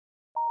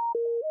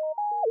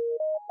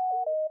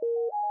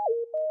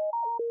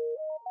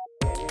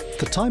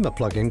The timer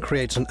plugin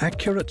creates an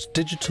accurate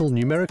digital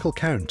numerical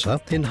counter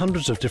in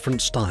hundreds of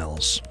different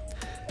styles.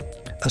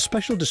 A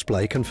special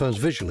display confirms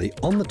visually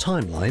on the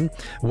timeline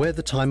where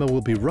the timer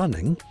will be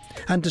running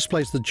and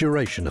displays the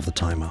duration of the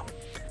timer.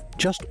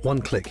 Just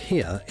one click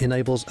here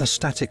enables a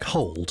static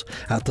hold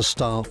at the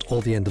start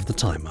or the end of the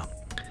timer.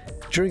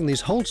 During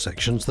these hold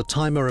sections, the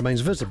timer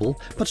remains visible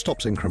but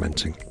stops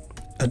incrementing.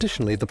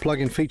 Additionally, the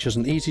plugin features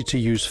an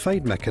easy-to-use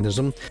fade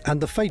mechanism, and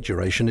the fade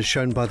duration is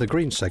shown by the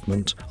green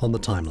segment on the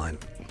timeline.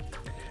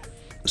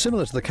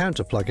 Similar to the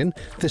counter plugin,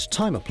 this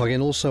timer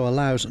plugin also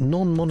allows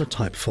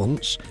non-monotype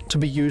fonts to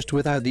be used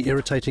without the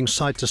irritating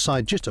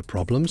side-to-side jitter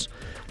problems,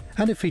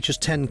 and it features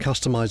 10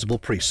 customizable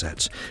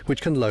presets,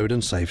 which can load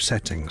and save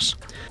settings.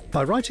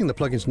 By writing the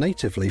plugins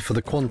natively for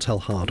the Quantel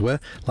hardware,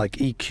 like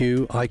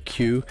EQ,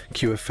 IQ,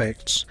 Q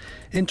effects,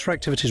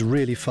 interactivity is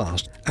really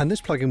fast, and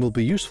this plugin will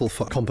be useful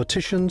for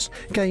competitions,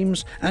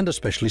 games, and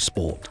especially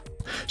sport.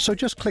 So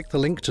just click the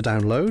link to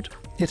download.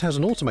 It has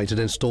an automated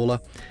installer,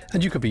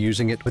 and you could be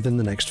using it within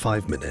the next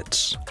 5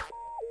 minutes.